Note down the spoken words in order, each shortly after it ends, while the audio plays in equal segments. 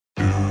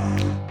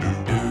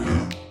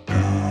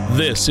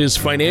This is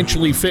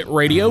Financially Fit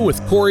Radio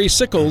with Corey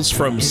Sickles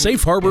from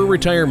Safe Harbor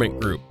Retirement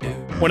Group.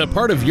 When a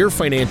part of your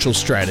financial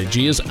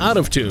strategy is out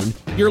of tune,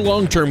 your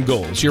long-term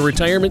goals, your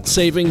retirement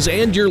savings,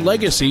 and your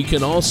legacy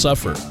can all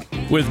suffer.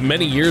 With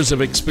many years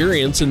of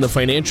experience in the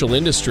financial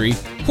industry,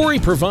 Corey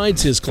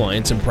provides his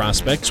clients and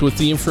prospects with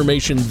the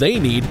information they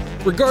need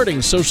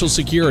regarding Social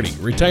Security,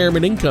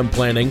 retirement income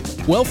planning,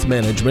 wealth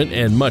management,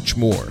 and much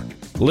more.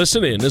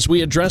 Listen in as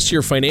we address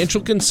your financial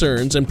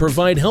concerns and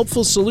provide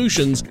helpful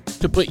solutions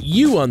to put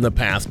you on the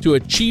path to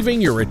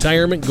achieving your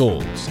retirement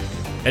goals.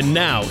 And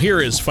now,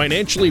 here is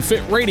Financially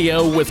Fit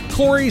Radio with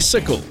Corey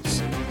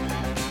Sickles.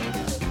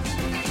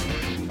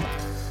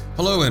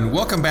 Hello and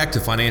welcome back to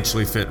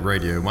Financially Fit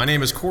Radio. My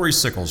name is Corey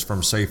Sickles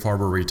from Safe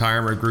Harbor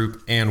Retirement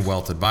Group and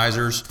Wealth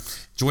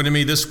Advisors. Joining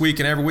me this week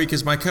and every week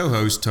is my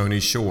co-host, Tony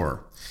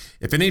Shore.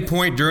 If at any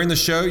point during the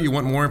show you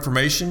want more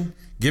information,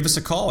 give us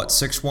a call at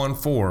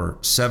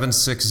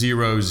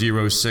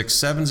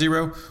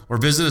 614-760-0670 or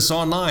visit us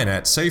online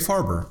at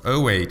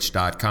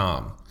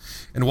safeharboroh.com.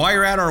 And while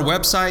you're at our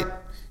website,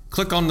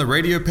 click on the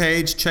radio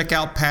page, check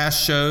out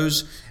past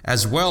shows,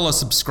 as well as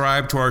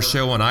subscribe to our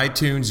show on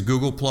iTunes,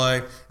 Google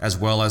Play, as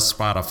well as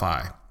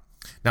Spotify.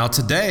 Now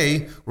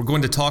today, we're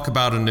going to talk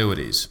about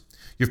annuities.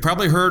 You've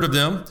probably heard of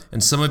them,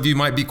 and some of you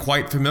might be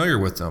quite familiar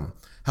with them.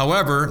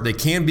 However, they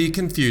can be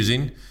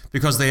confusing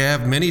because they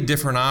have many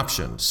different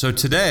options. So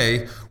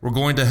today, we're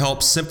going to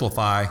help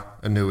simplify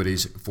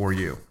annuities for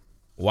you.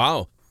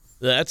 Wow.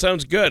 That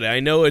sounds good. I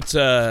know it's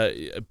a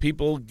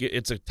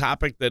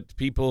topic that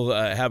people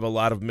have a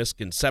lot of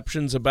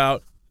misconceptions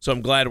about, so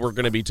I'm glad we're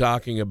going to be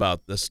talking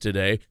about this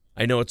today.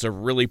 I know it's a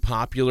really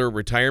popular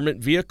retirement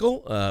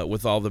vehicle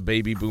with all the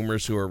baby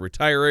boomers who are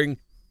retiring.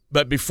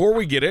 But before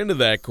we get into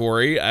that,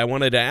 Corey, I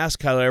wanted to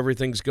ask how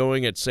everything's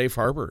going at Safe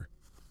Harbor.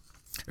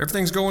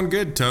 Everything's going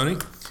good, Tony.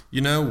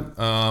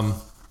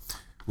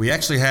 We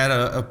actually had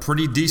a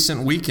pretty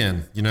decent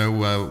weekend,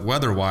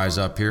 weather-wise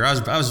up here. I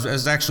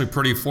was actually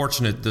pretty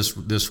fortunate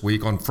this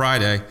week. On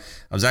Friday,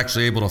 I was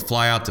actually able to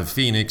fly out to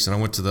Phoenix, and I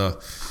went to the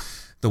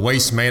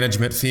Waste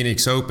Management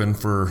Phoenix Open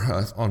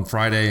on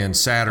Friday and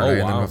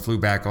Saturday, and then I flew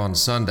back on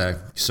Sunday.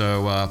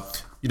 So,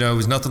 it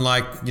was nothing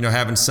like,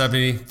 having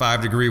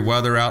 75-degree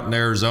weather out in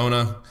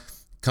Arizona,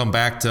 come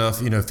back to,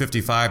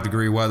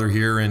 55-degree weather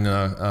here in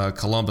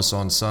Columbus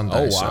on Sunday.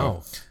 Oh,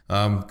 wow.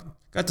 So,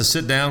 got to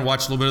sit down,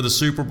 watch a little bit of the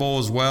Super Bowl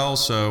as well.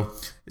 So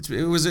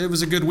it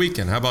was a good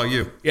weekend. How about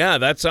you? Yeah,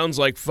 that sounds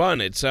like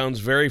fun. It sounds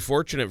very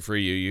fortunate for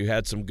you. You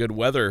had some good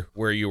weather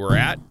where you were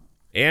at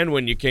and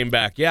when you came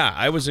back. Yeah,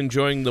 I was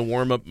enjoying the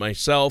warm-up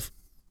myself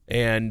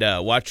and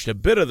watched a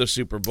bit of the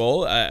Super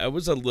Bowl. I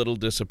was a little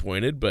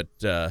disappointed, but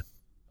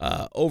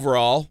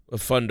overall,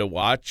 fun to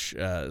watch.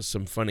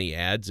 Some funny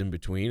ads in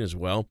between as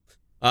well.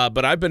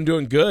 But I've been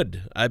doing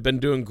good. I've been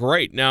doing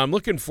great. Now, I'm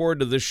looking forward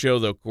to this show,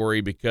 though,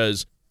 Corey,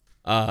 because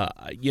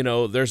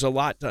there's a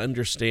lot to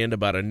understand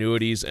about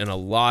annuities and a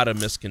lot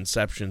of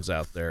misconceptions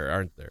out there,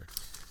 aren't there?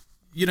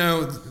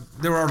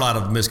 There are a lot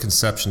of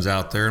misconceptions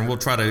out there, and we'll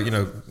try to,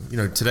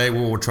 today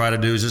what we'll try to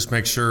do is just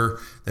make sure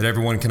that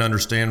everyone can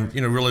understand,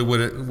 really what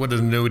an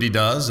annuity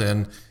does,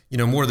 and,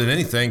 more than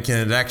anything,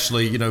 can it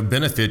actually,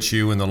 benefit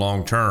you in the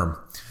long term?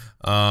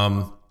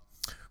 And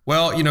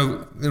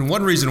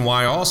one reason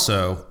why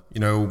also,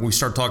 we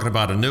start talking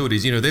about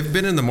annuities, they've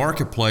been in the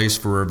marketplace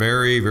for a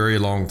very, very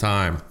long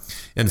time.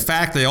 In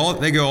fact, they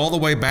go all the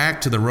way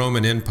back to the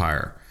Roman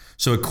Empire.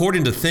 So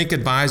according to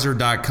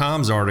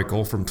ThinkAdvisor.com's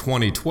article from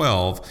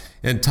 2012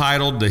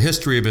 entitled The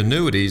History of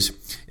Annuities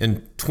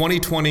in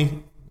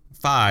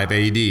 2025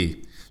 AD.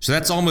 So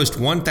that's almost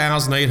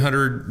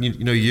 1,800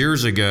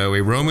 years ago,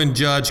 a Roman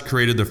judge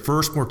created the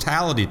first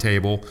mortality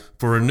table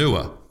for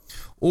Annua,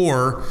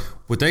 or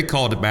what they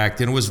called it back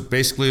then was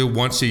basically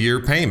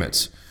once-a-year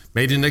payments,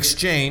 made in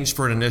exchange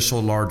for an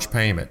initial large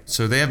payment.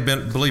 So they have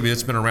been, believe me,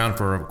 it's been around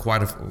for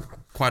quite a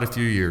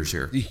few years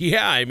here.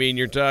 Yeah, I mean,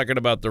 you're talking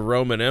about the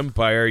Roman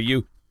Empire.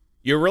 You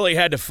really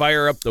had to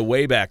fire up the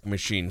Wayback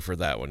Machine for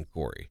that one,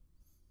 Corey.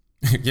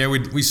 Yeah,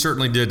 we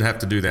certainly did have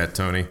to do that,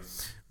 Tony.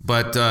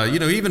 But,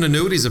 even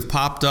annuities have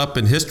popped up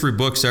in history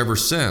books ever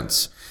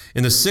since.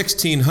 In the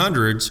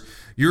 1600s,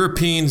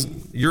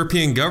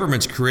 European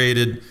governments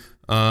created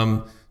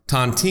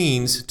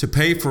tontines to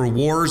pay for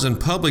wars and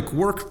public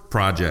work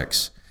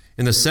projects.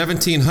 In the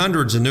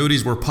 1700s,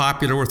 annuities were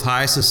popular with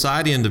high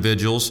society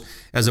individuals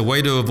as a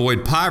way to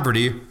avoid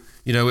poverty,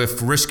 if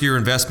riskier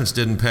investments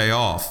didn't pay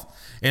off.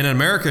 And in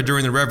America,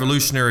 during the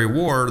Revolutionary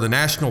War, the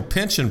National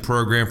Pension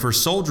Program for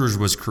soldiers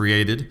was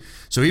created.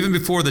 So even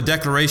before the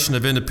Declaration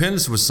of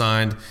Independence was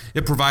signed,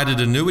 it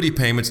provided annuity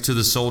payments to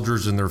the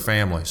soldiers and their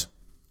families.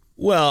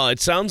 Well,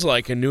 it sounds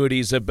like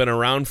annuities have been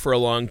around for a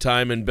long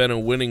time and been a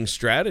winning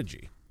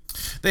strategy.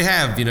 They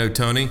have,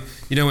 Tony.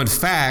 In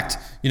fact,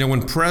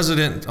 when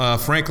President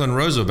Franklin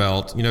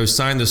Roosevelt,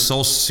 signed the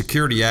Social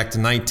Security Act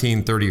in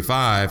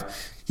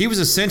 1935, he was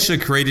essentially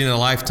creating a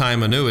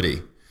lifetime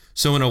annuity.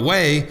 So in a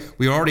way,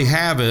 we already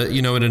have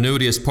an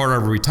annuity as part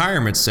of our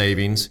retirement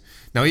savings.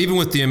 Now, even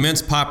with the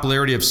immense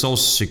popularity of Social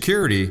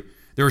Security,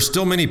 there are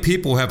still many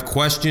people who have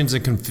questions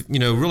and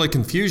really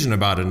confusion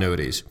about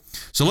annuities.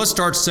 So let's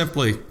start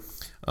simply.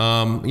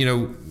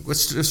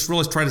 Let's just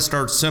really try to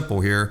start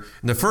simple here.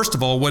 And first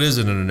of all, what is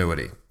an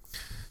annuity?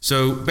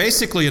 So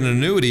basically, an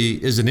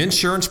annuity is an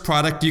insurance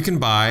product you can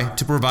buy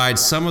to provide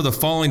some of the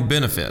following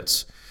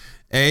benefits.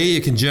 A,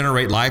 it can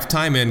generate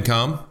lifetime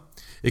income.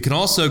 It can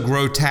also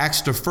grow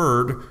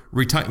tax-deferred,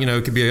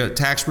 it could be a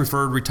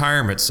tax-deferred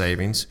retirement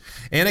savings,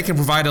 and it can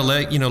provide a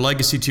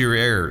legacy to your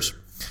heirs.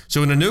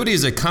 So an annuity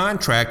is a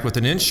contract with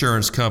an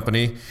insurance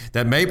company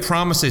that may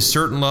promise a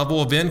certain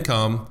level of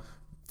income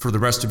for the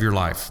rest of your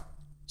life.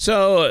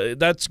 So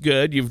that's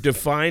good. You've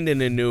defined an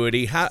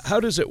annuity. How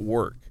does it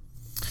work?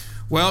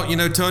 Well,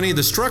 Tony,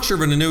 the structure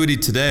of an annuity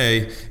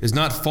today is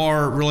not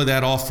far really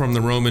that off from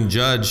the Roman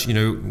judge,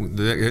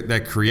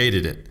 that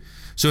created it.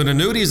 So an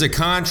annuity is a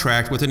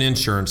contract with an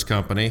insurance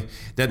company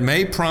that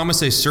may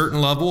promise a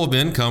certain level of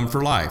income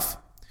for life.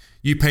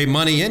 You pay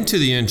money into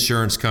the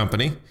insurance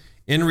company.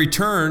 In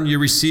return, you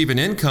receive an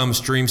income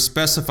stream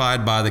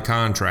specified by the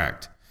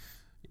contract.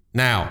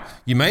 Now,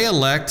 you may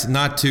elect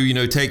not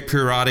to, take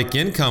periodic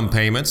income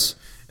payments,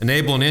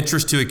 enable an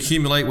interest to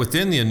accumulate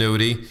within the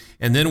annuity,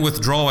 and then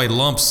withdraw a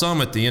lump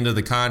sum at the end of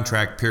the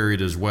contract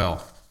period as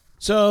well.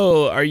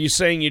 So are you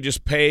saying you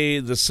just pay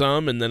the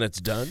sum and then it's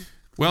done?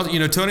 Well,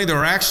 Tony, there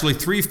are actually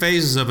 3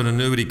 phases of an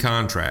annuity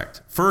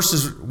contract. First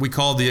is we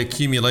call the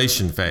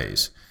accumulation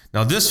phase.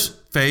 Now, this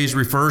phase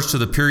refers to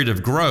the period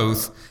of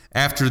growth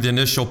after the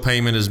initial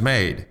payment is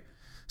made.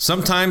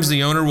 Sometimes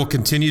the owner will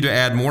continue to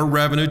add more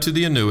revenue to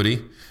the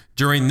annuity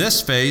during this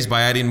phase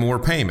by adding more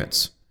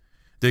payments.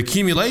 The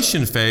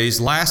accumulation phase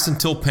lasts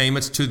until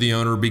payments to the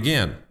owner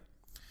begin.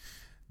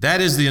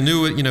 That is the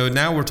annuity,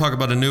 now we're talking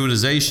about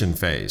annuitization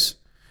phase.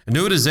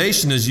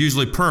 Annuitization is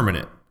usually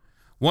permanent.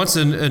 Once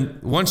you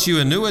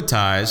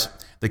annuitize,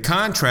 the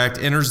contract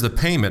enters the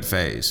payment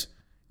phase.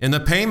 In the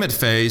payment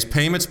phase,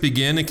 payments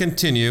begin and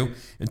continue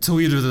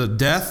until either the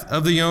death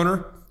of the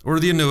owner or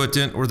the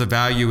annuitant or the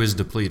value is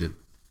depleted.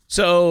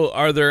 So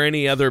are there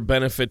any other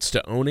benefits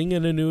to owning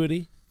an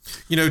annuity?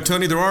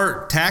 Tony, there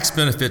are tax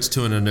benefits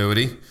to an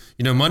annuity.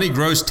 Money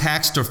grows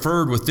tax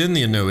deferred within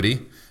the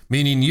annuity,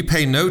 meaning you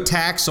pay no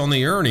tax on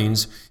the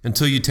earnings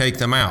until you take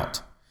them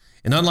out.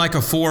 And unlike a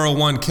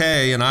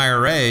 401k and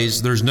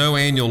IRAs, there's no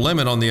annual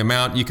limit on the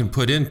amount you can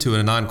put into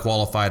a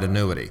non-qualified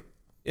annuity.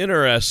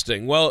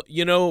 Interesting. Well,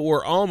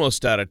 we're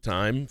almost out of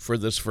time for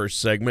this first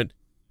segment.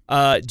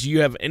 Do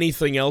you have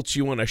anything else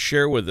you want to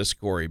share with us,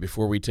 Corey,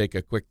 before we take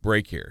a quick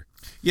break here?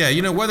 Yeah,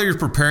 whether you're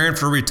preparing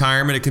for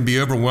retirement, it can be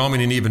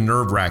overwhelming and even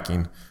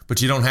nerve-wracking,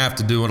 but you don't have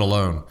to do it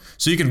alone.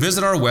 So you can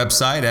visit our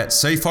website at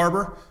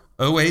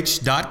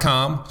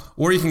safeharboroh.com,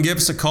 or you can give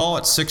us a call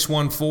at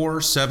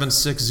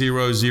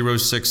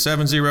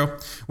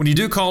 614-760-0670. When you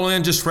do call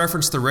in, just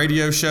reference the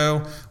radio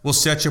show. We'll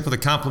set you up with a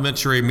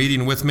complimentary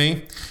meeting with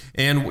me.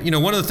 And,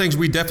 one of the things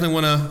we definitely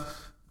want to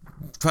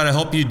try to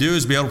help you do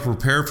is be able to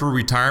prepare for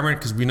retirement,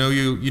 because we know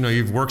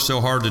you've worked so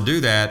hard to do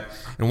that.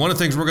 And one of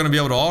the things we're going to be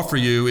able to offer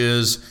you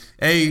is,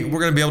 we're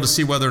going to be able to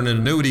see whether an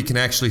annuity can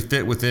actually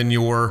fit within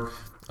your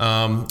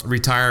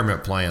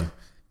retirement plan.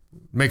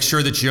 Make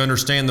sure that you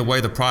understand the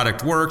way the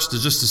product works,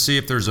 just to see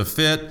if there's a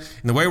fit.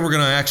 And the way we're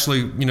going to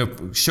actually,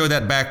 show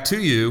that back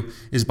to you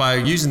is by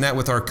using that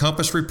with our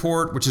Compass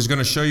report, which is going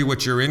to show you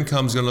what your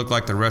income is going to look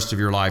like the rest of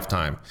your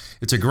lifetime.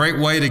 It's a great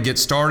way to get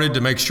started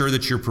to make sure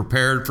that you're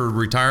prepared for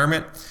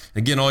retirement.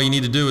 Again, all you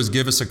need to do is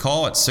give us a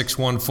call at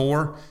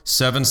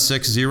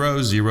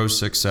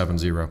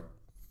 614-760-0670.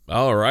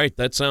 All right.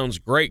 That sounds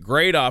great.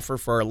 Great offer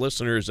for our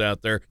listeners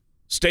out there.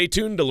 Stay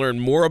tuned to learn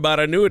more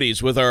about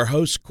annuities with our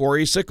host,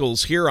 Corey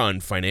Sickles, here on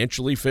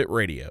Financially Fit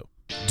Radio.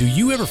 Do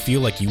you ever feel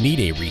like you need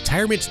a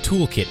retirement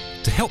toolkit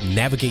to help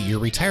navigate your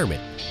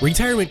retirement?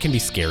 Retirement can be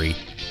scary,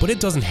 but it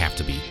doesn't have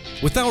to be.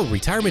 With our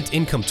Retirement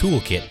Income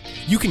Toolkit,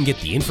 you can get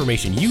the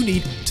information you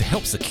need to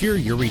help secure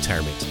your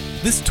retirement.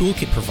 This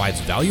toolkit provides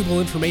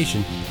valuable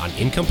information on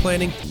income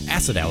planning,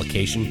 asset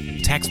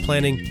allocation, tax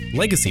planning,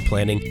 legacy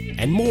planning,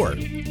 and more.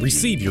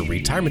 Receive your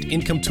Retirement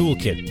Income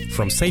Toolkit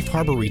from Safe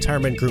Harbor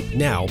Retirement Group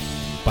now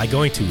by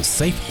going to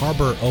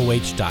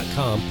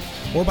safeharboroh.com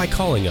or by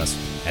calling us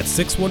at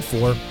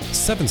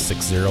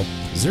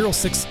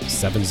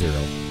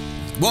 614-760-0670.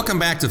 Welcome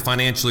back to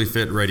Financially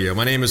Fit Radio.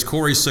 My name is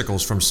Corey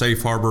Sickles from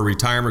Safe Harbor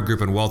Retirement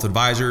Group and Wealth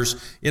Advisors,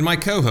 and my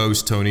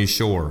co-host, Tony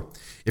Shore.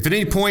 If at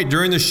any point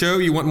during the show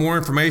you want more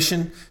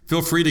information,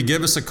 feel free to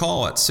give us a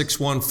call at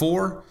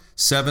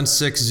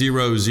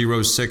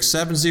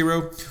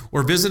 614-760-0670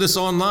 or visit us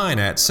online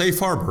at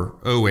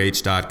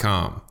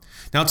safeharboroh.com.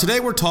 Now,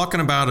 today we're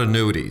talking about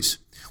annuities.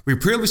 We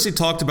previously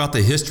talked about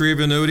the history of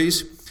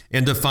annuities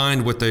and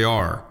defined what they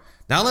are.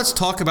 Now let's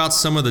talk about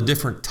some of the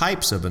different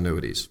types of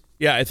annuities.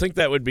 Yeah, I think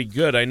that would be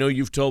good. I know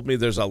you've told me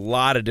there's a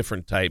lot of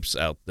different types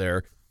out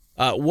there.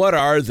 What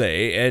are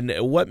they, and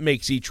what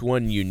makes each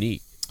one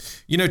unique?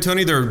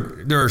 Tony,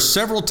 there are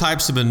several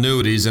types of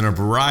annuities and a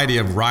variety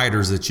of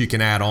riders that you can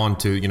add on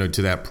to,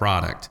 to that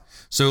product.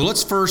 So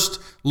let's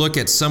first look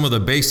at some of the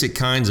basic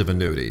kinds of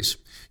annuities.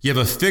 You have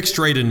a fixed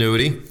rate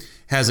annuity,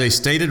 has a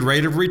stated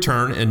rate of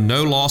return and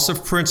no loss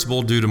of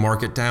principal due to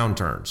market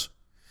downturns.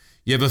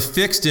 You have a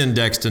fixed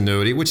indexed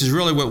annuity, which is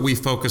really what we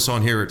focus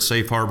on here at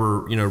Safe Harbor,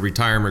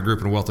 Retirement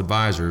Group and Wealth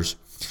Advisors.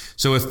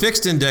 So a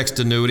fixed indexed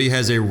annuity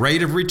has a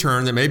rate of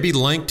return that may be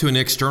linked to an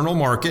external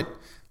market,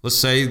 let's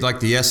say like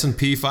the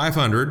S&P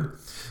 500,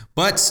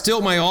 but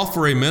still may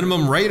offer a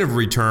minimum rate of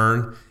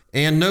return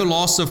and no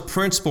loss of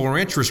principal or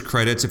interest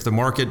credits if the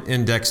market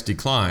index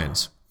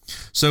declines.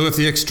 So if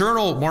the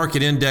external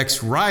market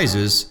index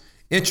rises,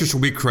 interest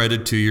will be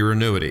credited to your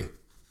annuity.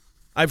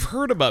 I've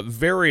heard about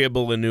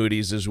variable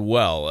annuities as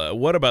well.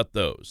 What about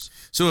those?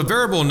 So a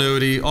variable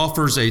annuity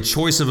offers a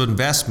choice of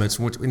investments,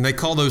 and they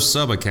call those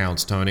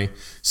sub-accounts, Tony,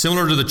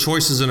 similar to the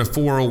choices in a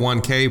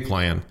 401k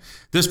plan.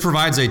 This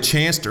provides a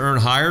chance to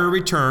earn higher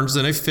returns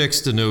than a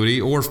fixed annuity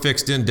or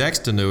fixed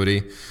indexed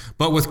annuity,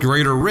 but with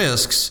greater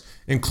risks,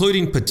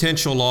 including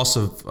potential loss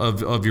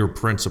of your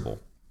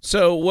principal.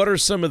 So what are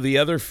some of the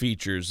other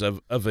features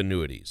of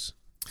annuities?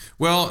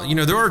 Well,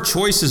 there are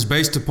choices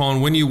based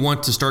upon when you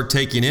want to start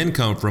taking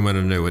income from an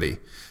annuity.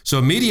 So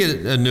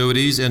immediate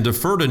annuities and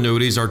deferred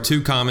annuities are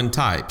two common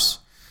types.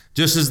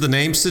 Just as the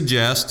name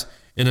suggests,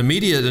 an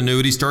immediate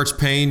annuity starts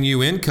paying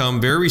you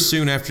income very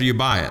soon after you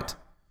buy it.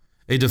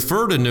 A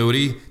deferred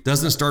annuity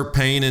doesn't start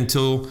paying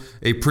until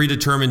a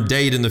predetermined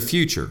date in the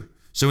future.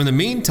 So in the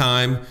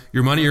meantime,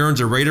 your money earns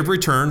a rate of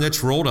return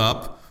that's rolled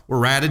up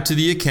or added to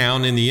the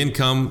account in the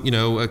income,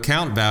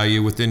 account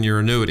value within your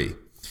annuity.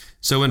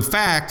 So in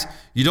fact,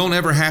 you don't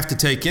ever have to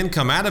take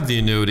income out of the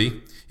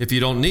annuity if you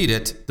don't need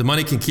it. The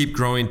money can keep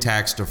growing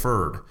tax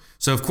deferred.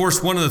 So of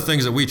course, one of the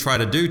things that we try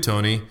to do,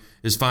 Tony,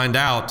 is find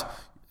out,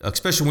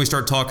 especially when we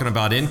start talking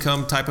about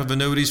income type of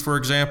annuities, for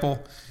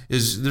example,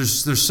 is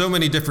there's so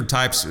many different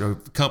types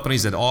of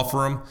companies that offer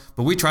them,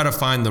 but we try to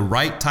find the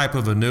right type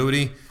of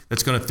annuity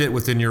that's going to fit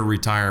within your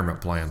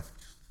retirement plan.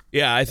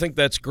 Yeah, I think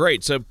that's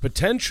great. So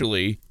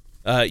potentially,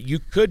 you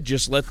could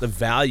just let the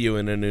value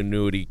in an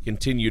annuity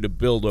continue to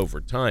build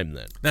over time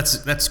then.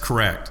 That's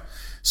correct.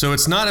 So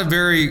it's not a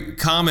very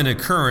common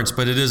occurrence,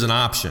 but it is an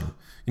option.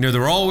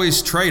 There are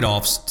always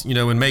trade-offs,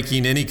 in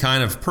making any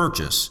kind of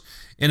purchase.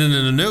 And in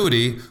an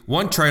annuity,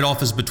 one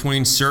trade-off is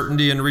between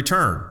certainty and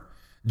return.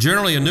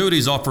 Generally,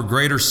 annuities offer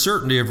greater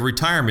certainty of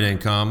retirement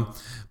income,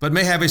 but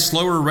may have a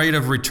slower rate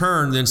of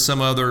return than some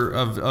other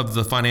of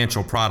the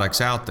financial products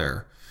out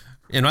there.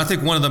 And I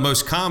think one of the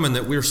most common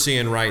that we're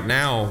seeing right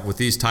now with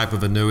these type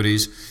of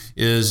annuities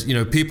is,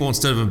 people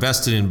instead of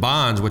investing in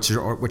bonds, which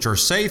are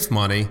safe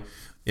money,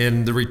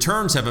 and the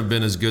returns haven't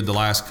been as good the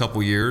last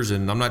couple years,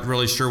 and I'm not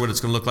really sure what it's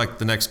going to look like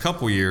the next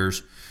couple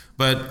years,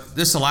 but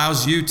this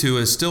allows you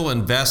to still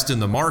invest in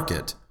the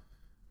market,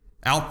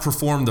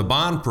 outperform the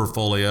bond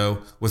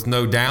portfolio with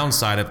no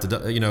downside if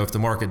the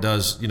market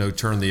does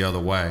turn the other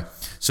way.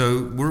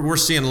 So we're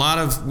seeing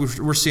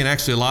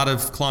actually a lot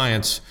of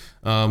clients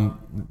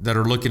that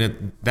are looking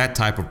at that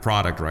type of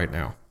product right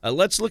now.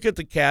 Let's look at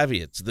the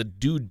caveats, the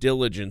due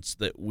diligence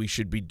that we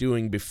should be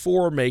doing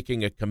before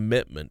making a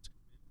commitment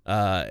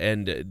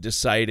and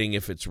deciding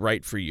if it's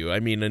right for you. I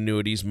mean,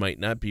 annuities might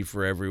not be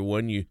for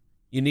everyone. You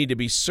need to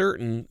be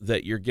certain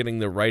that you're getting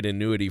the right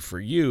annuity for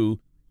you,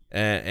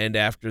 and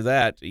after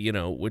that,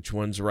 which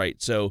one's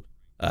right. So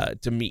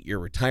to meet your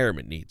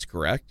retirement needs,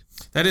 correct?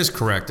 That is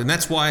correct. And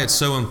that's why it's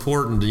so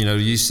important,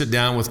 you sit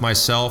down with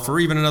myself or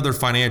even another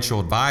financial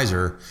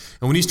advisor,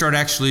 and when you start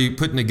actually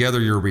putting together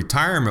your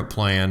retirement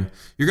plan,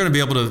 you're going to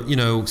be able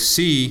to,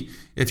 see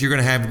if you're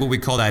going to have what we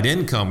call that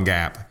income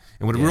gap.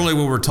 And what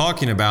we're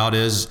talking about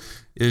is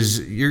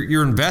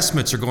your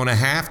investments are going to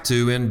have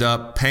to end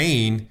up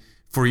paying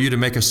for you to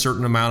make a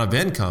certain amount of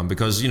income,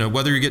 because,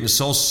 whether you're getting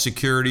Social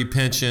Security,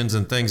 pensions,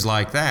 and things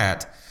like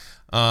that,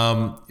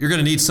 you're going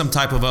to need some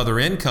type of other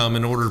income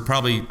in order to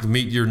probably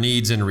meet your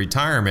needs in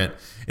retirement.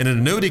 And an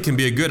annuity can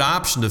be a good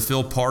option to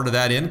fill part of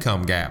that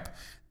income gap.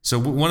 So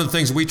one of the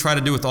things we try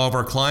to do with all of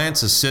our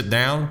clients is sit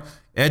down,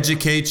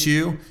 educate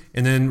you,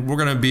 and then we're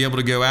going to be able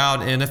to go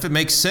out and, if it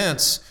makes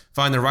sense,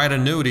 find the right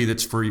annuity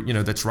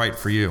that's right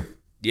for you.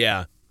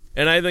 Yeah.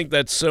 And I think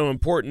that's so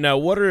important. Now,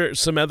 what are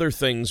some other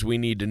things we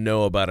need to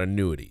know about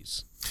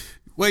annuities?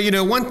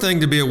 Well, one thing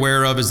to be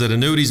aware of is that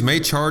annuities may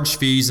charge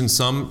fees in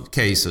some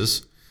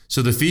cases.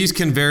 So the fees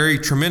can vary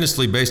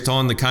tremendously based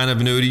on the kind of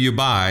annuity you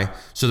buy.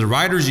 So the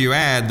riders you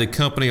add, the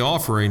company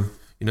offering,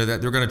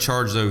 that they're going to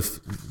charge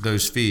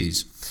those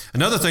fees.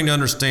 Another thing to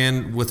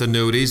understand with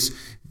annuities,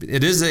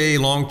 it is a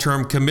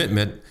long-term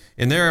commitment,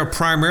 and they're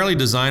primarily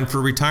designed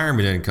for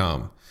retirement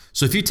income.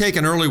 So if you take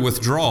an early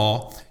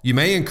withdrawal, you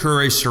may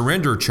incur a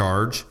surrender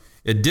charge.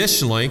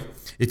 Additionally,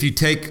 if you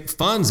take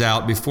funds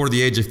out before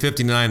the age of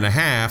 59 and a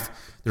half,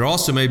 there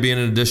also may be an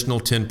additional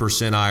 10%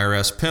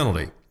 IRS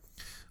penalty.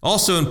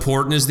 Also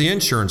important is the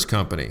insurance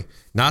company,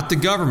 not the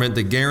government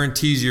that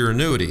guarantees your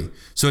annuity.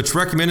 So it's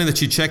recommended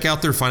that you check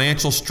out their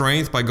financial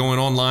strength by going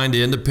online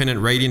to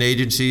independent rating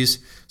agencies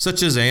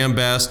such as AM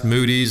Best,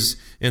 Moody's,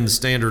 and the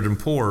Standard &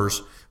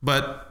 Poor's.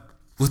 But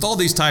with all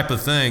these type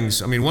of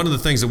things, I mean, one of the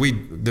things that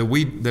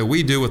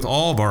we do with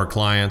all of our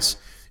clients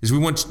is we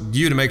want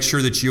you to make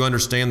sure that you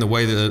understand the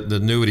way the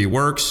annuity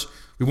works.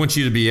 We want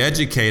you to be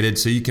educated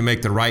so you can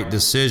make the right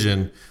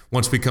decision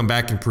once we come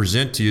back and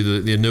present to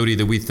you the annuity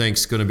that we think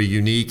is going to be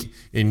unique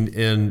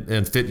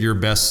and fit your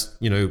best,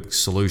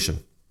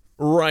 solution.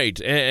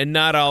 Right, and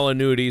not all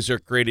annuities are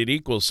created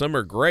equal. Some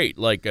are great,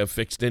 like a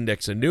fixed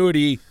index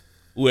annuity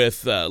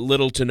with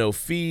little to no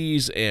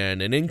fees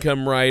and an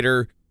income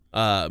rider.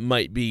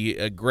 Might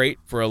be great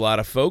for a lot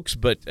of folks,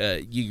 but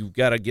you've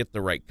got to get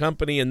the right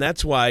company, and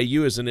that's why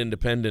you as an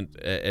independent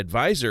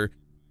advisor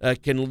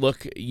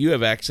you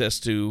have access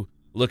to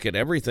look at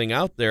everything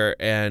out there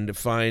and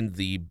find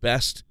the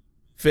best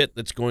fit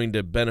that's going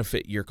to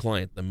benefit your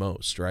client the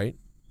most, right?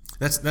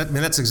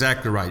 That's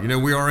exactly right.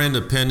 We are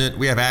independent.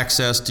 We have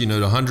access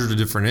to hundreds of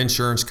different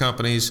insurance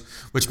companies,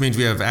 which means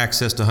we have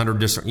access to 100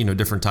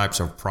 different types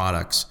of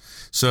products.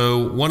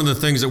 So one of the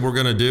things that we're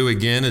going to do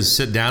again is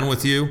sit down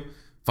with you,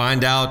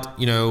 find out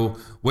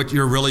what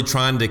you're really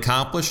trying to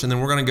accomplish, and then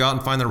we're going to go out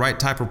and find the right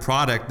type of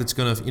product that's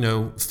going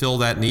to fill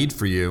that need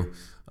for you.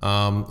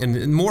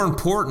 And more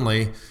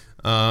importantly,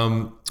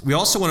 we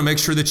also want to make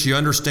sure that you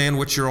understand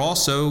what you're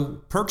also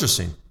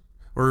purchasing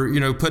or,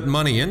 putting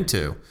money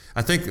into.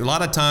 I think a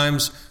lot of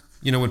times,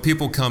 when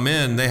people come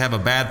in, they have a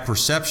bad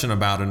perception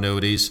about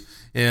annuities.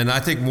 And I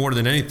think more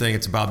than anything,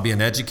 it's about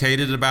being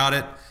educated about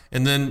it.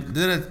 And then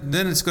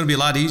it's going to be a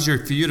lot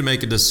easier for you to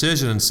make a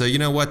decision and say,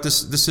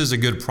 this is a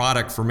good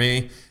product for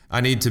me.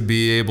 I need to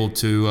be able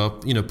to,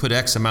 put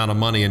X amount of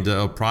money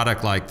into a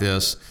product like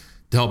this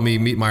to help me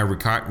meet my,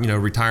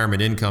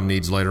 retirement income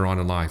needs later on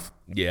in life.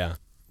 Yeah.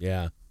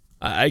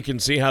 I can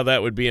see how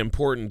that would be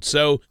important.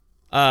 So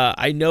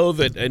I know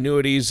that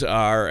annuities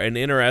are an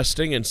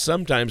interesting and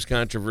sometimes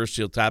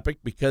controversial topic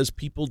because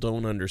people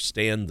don't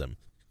understand them.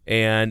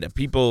 And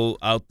people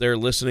out there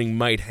listening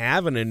might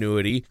have an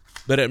annuity,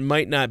 but it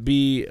might not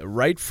be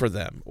right for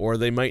them, or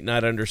they might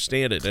not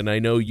understand it. And I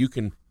know you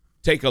can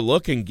take a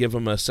look and give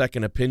them a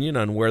second opinion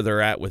on where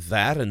they're at with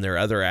that and their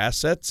other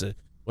assets,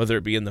 whether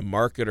it be in the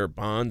market or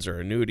bonds or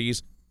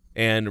annuities,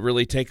 and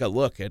really take a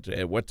look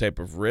at what type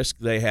of risk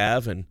they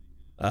have and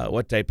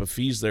what type of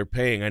fees they're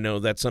paying. I know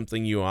that's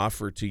something you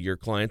offer to your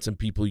clients and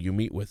people you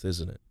meet with,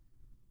 isn't it?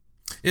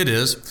 It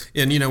is.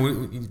 And,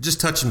 we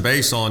just touching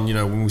base on,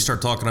 when we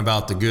start talking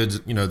about the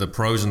goods, the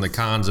pros and the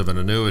cons of an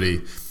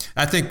annuity,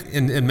 I think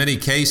in many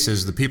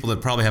cases, the people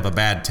that probably have a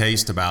bad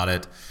taste about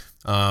it,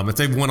 if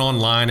they've went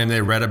online and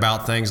they read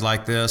about things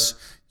like this,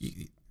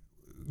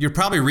 you're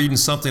probably reading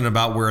something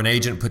about where an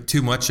agent put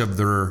too much of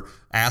their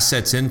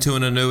assets into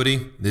an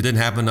annuity. They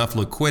didn't have enough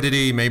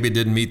liquidity. Maybe it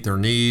didn't meet their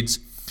needs,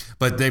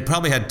 but they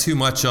probably had too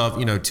much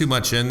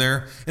in there.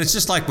 And it's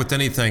just like with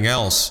anything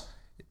else.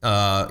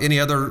 Any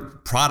other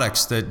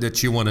products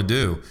that you want to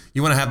do,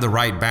 you want to have the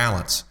right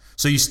balance.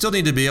 So you still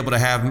need to be able to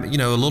have, a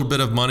little bit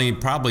of money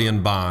probably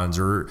in bonds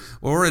or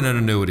in an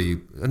annuity,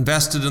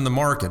 invested in the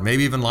market,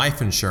 maybe even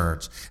life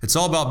insurance. It's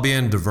all about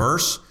being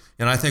diverse.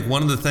 And I think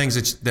one of the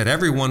things that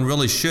everyone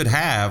really should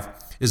have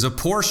is a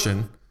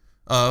portion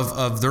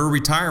of their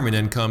retirement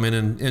income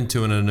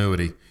into an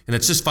annuity. And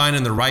it's just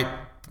finding the right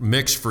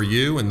mix for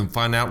you and then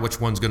find out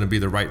which one's going to be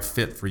the right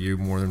fit for you,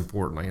 more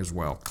importantly as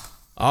well.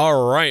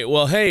 All right.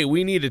 Well, hey,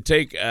 we need to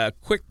take a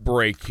quick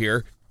break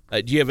here.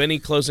 Do you have any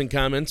closing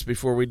comments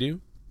before we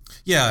do?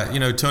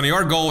 Yeah, Tony,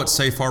 our goal at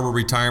Safe Harbor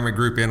Retirement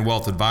Group and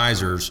Wealth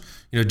Advisors,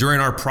 during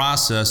our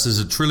process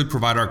is to truly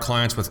provide our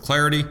clients with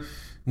clarity,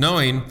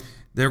 knowing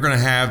they're going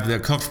to have the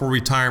comfortable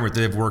retirement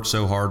they've worked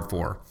so hard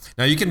for.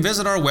 Now, you can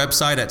visit our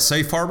website at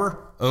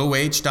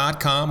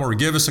safeharboroh.com or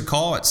give us a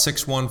call at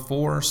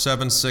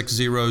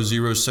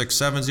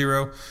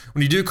 614-760-0670.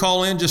 When you do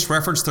call in, just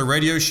reference the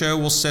radio show.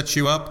 We'll set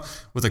you up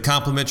with a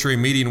complimentary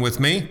meeting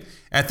with me.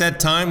 At that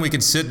time, we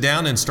can sit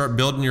down and start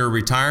building your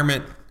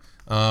retirement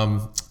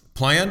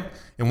plan.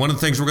 And one of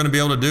the things we're going to be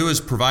able to do is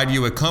provide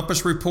you a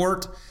Compass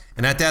report.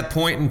 And at that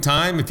point in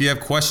time, if you have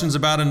questions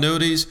about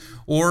annuities,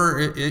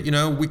 or,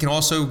 we can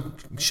also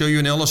show you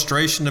an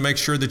illustration to make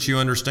sure that you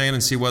understand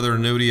and see whether an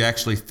annuity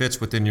actually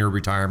fits within your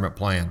retirement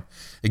plan.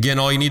 Again,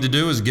 all you need to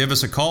do is give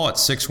us a call at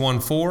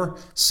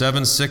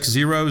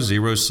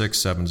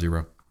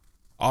 614-760-0670.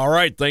 All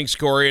right. Thanks,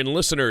 Corey. And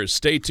listeners,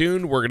 stay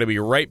tuned. We're going to be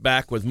right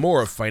back with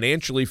more of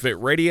Financially Fit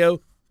Radio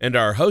and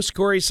our host,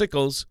 Corey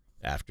Sickles,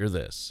 after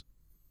this.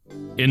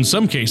 In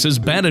some cases,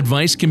 bad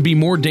advice can be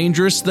more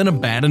dangerous than a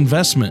bad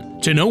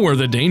investment. To know where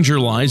the danger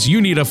lies,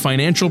 you need a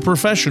financial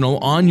professional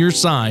on your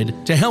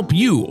side to help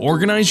you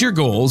organize your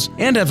goals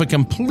and have a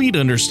complete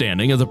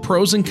understanding of the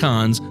pros and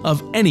cons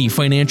of any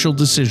financial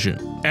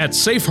decision. At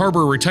Safe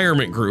Harbor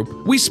Retirement Group,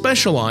 we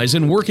specialize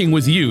in working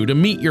with you to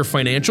meet your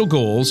financial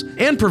goals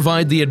and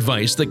provide the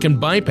advice that can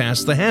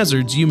bypass the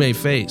hazards you may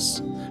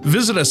face.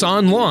 Visit us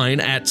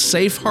online at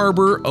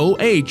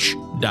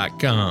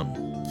safeharboroh.com.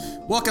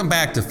 Welcome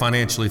back to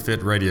Financially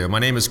Fit Radio. My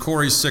name is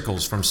Corey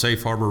Sickles from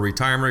Safe Harbor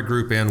Retirement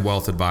Group and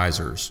Wealth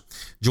Advisors.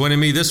 Joining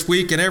me this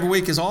week and every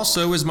week is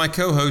my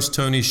co-host,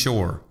 Tony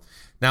Shore.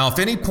 Now, if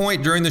any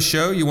point during the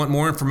show you want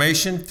more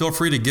information, feel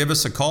free to give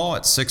us a call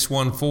at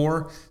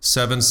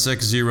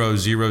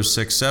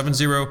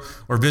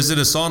 614-760-0670 or visit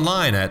us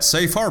online at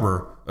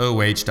safeharboroh.com.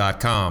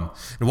 safeharboroh.com.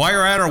 And while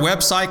you're at our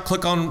website,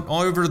 click on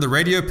over to the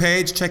radio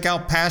page, check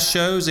out past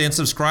shows, and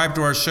subscribe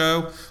to our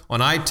show on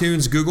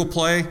iTunes, Google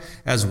Play,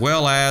 as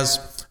well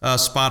as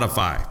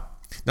Spotify.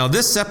 Now,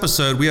 this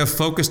episode, we have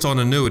focused on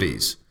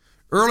annuities.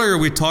 Earlier,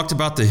 we talked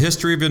about the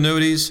history of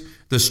annuities,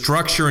 the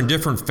structure and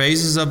different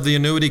phases of the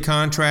annuity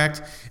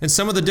contract, and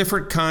some of the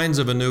different kinds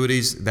of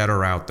annuities that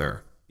are out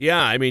there.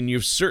 Yeah, I mean,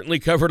 you've certainly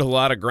covered a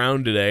lot of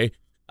ground today.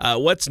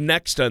 What's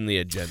next on the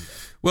agenda?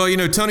 Well,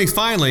 Tony,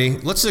 finally,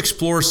 let's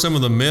explore some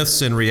of the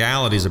myths and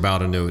realities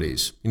about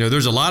annuities.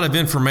 There's a lot of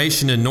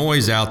information and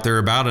noise out there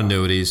about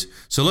annuities,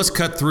 so let's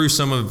cut through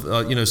some of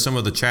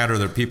the chatter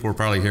that people are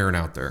probably hearing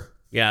out there.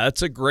 Yeah,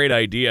 that's a great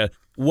idea.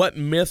 What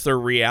myth or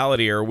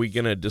reality are we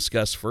going to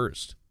discuss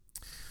first?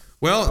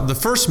 Well, the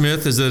first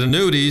myth is that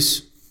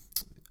annuities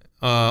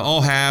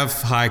all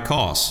have high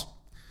costs.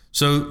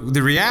 So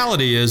the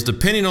reality is,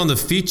 depending on the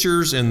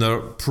features and the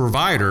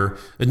provider,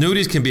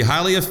 annuities can be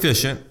highly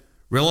efficient,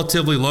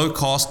 relatively low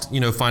cost,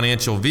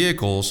 financial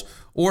vehicles,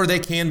 or they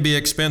can be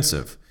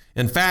expensive.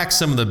 In fact,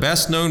 some of the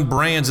best known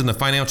brands in the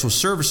financial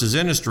services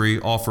industry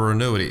offer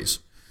annuities.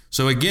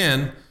 So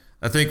again,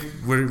 I think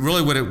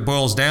what it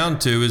boils down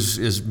to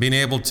is being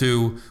able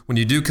to, when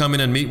you do come in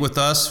and meet with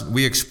us,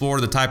 we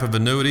explore the type of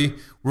annuity.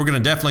 We're going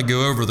to definitely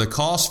go over the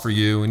cost for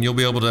you, and you'll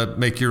be able to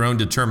make your own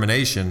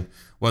determination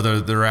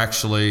whether they're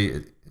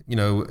actually,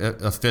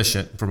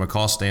 efficient from a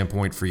cost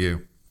standpoint for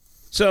you.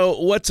 So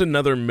what's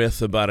another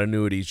myth about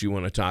annuities you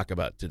want to talk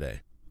about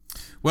today?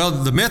 Well,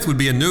 the myth would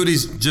be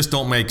annuities just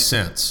don't make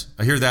sense.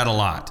 I hear that a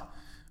lot.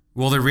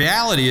 Well, the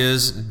reality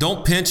is,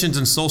 don't pensions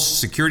and Social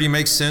Security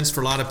make sense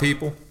for a lot of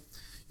people?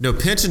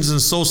 Pensions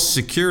and Social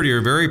Security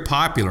are very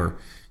popular.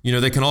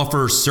 They can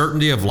offer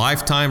certainty of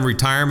lifetime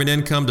retirement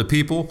income to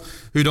people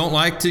who don't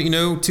like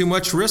to, too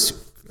much risk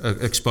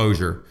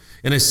exposure,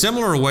 in a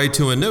similar way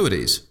to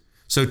annuities.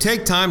 So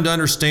take time to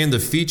understand the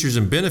features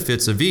and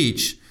benefits of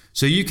each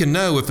so you can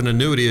know if an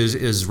annuity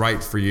is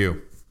right for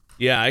you.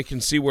 Yeah, I can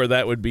see where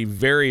that would be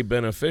very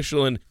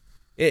beneficial. And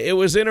it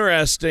was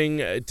interesting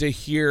to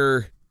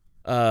hear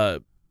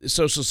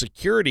Social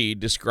Security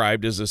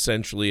described as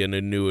essentially an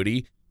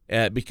annuity.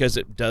 Because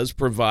it does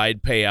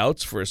provide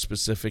payouts for a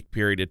specific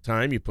period of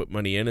time. You put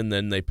money in and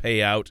then they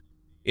pay out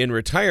in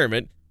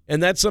retirement.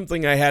 And that's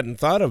something I hadn't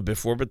thought of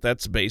before, but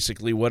that's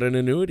basically what an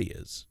annuity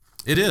is.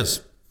 It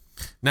is.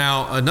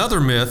 Now,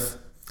 another myth,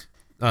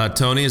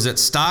 Tony, is that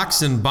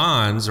stocks and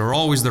bonds are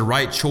always the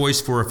right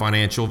choice for a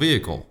financial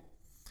vehicle.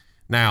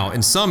 Now,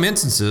 in some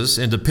instances,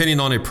 and depending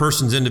on a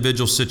person's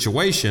individual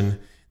situation,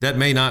 that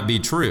may not be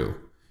true.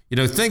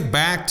 Think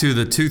back to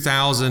the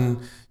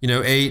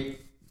 2008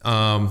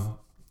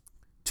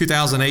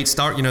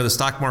 the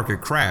stock market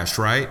crash,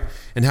 right?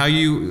 And how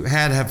you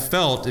have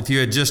felt if you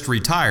had just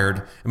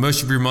retired and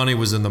most of your money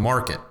was in the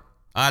market.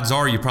 Odds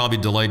are you probably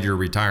delayed your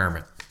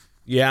retirement.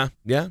 Yeah,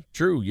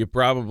 true. You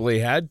probably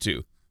had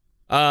to.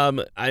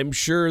 I'm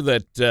sure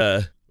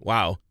that,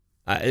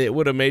 it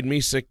would have made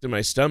me sick to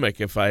my stomach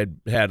if I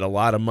had a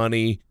lot of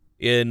money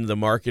in the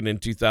market in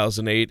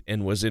 2008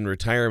 and was in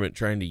retirement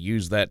trying to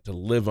use that to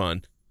live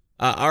on.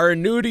 Are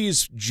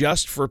annuities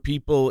just for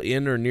people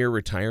in or near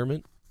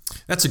retirement?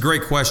 That's a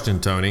great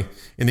question, Tony.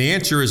 And the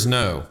answer is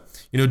no.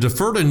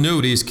 Deferred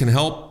annuities can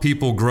help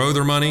people grow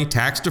their money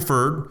tax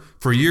deferred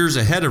for years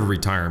ahead of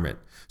retirement.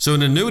 So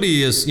an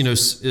annuity is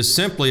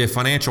simply a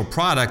financial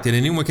product that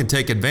anyone can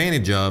take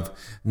advantage of,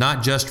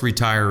 not just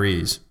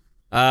retirees.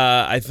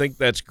 I think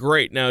that's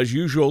great. Now, as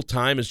usual,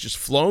 time has just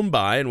flown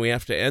by and we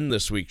have to end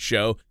this week's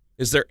show.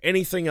 Is there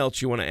anything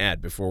else you want to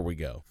add before we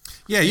go?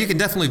 Yeah, you can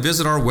definitely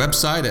visit our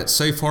website at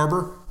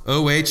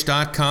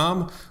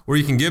safeharboroh.com, or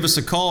you can give us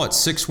a call at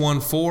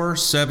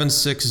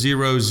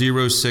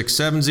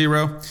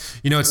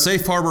 614-760-0670. At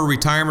Safe Harbor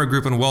Retirement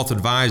Group and Wealth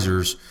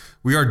Advisors,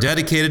 we are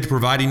dedicated to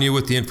providing you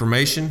with the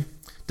information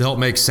to help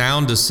make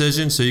sound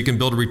decisions so you can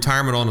build a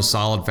retirement on a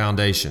solid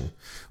foundation.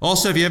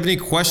 Also, if you have any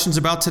questions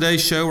about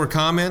today's show or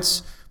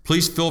comments,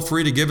 please feel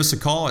free to give us a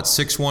call at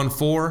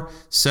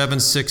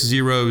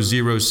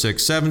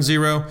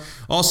 614-760-0670.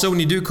 Also, when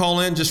you do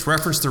call in, just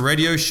reference the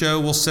radio show.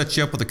 We'll set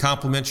you up with a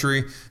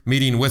complimentary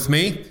meeting with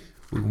me.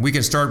 We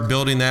can start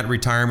building that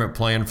retirement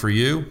plan for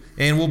you,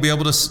 and we'll be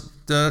able to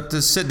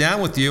sit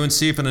down with you and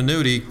see if an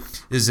annuity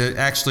is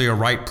actually a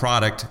right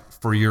product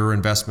for your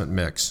investment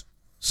mix.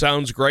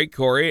 Sounds great,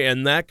 Corey,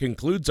 and that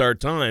concludes our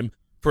time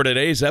for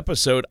today's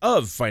episode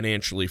of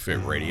Financially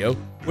Fit Radio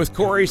with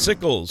Corey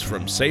Sickles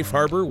from Safe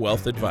Harbor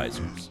Wealth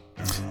Advisors.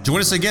 Join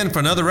us again for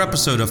another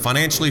episode of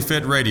Financially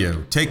Fit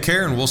Radio. Take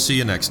care, and we'll see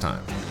you next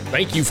time.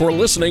 Thank you for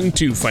listening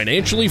to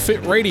Financially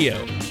Fit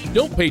Radio.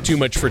 Don't pay too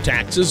much for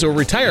taxes or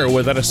retire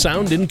without a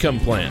sound income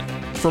plan.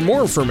 For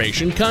more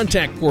information,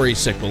 contact Corey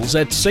Sickles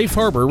at Safe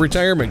Harbor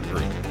Retirement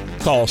Group.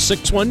 Call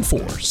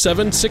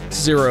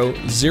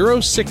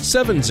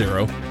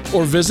 614-760-0670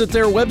 or visit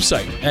their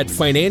website at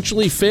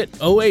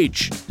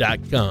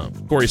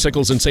financiallyfitoh.com. Corey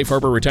Sickles and Safe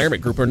Harbor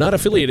Retirement Group are not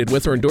affiliated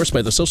with or endorsed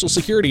by the Social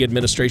Security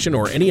Administration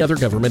or any other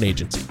government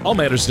agency. All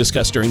matters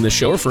discussed during this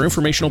show are for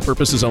informational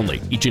purposes only.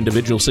 Each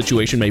individual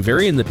situation may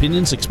vary and the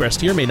opinions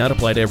expressed here may not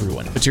apply to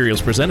everyone.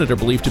 Materials presented are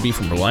believed to be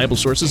from reliable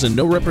sources and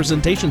no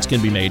representations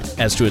can be made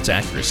as to its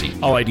accuracy.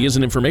 All ideas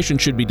and information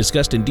should be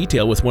discussed in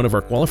detail with one of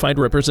our qualified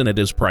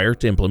representatives prior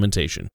to implementation.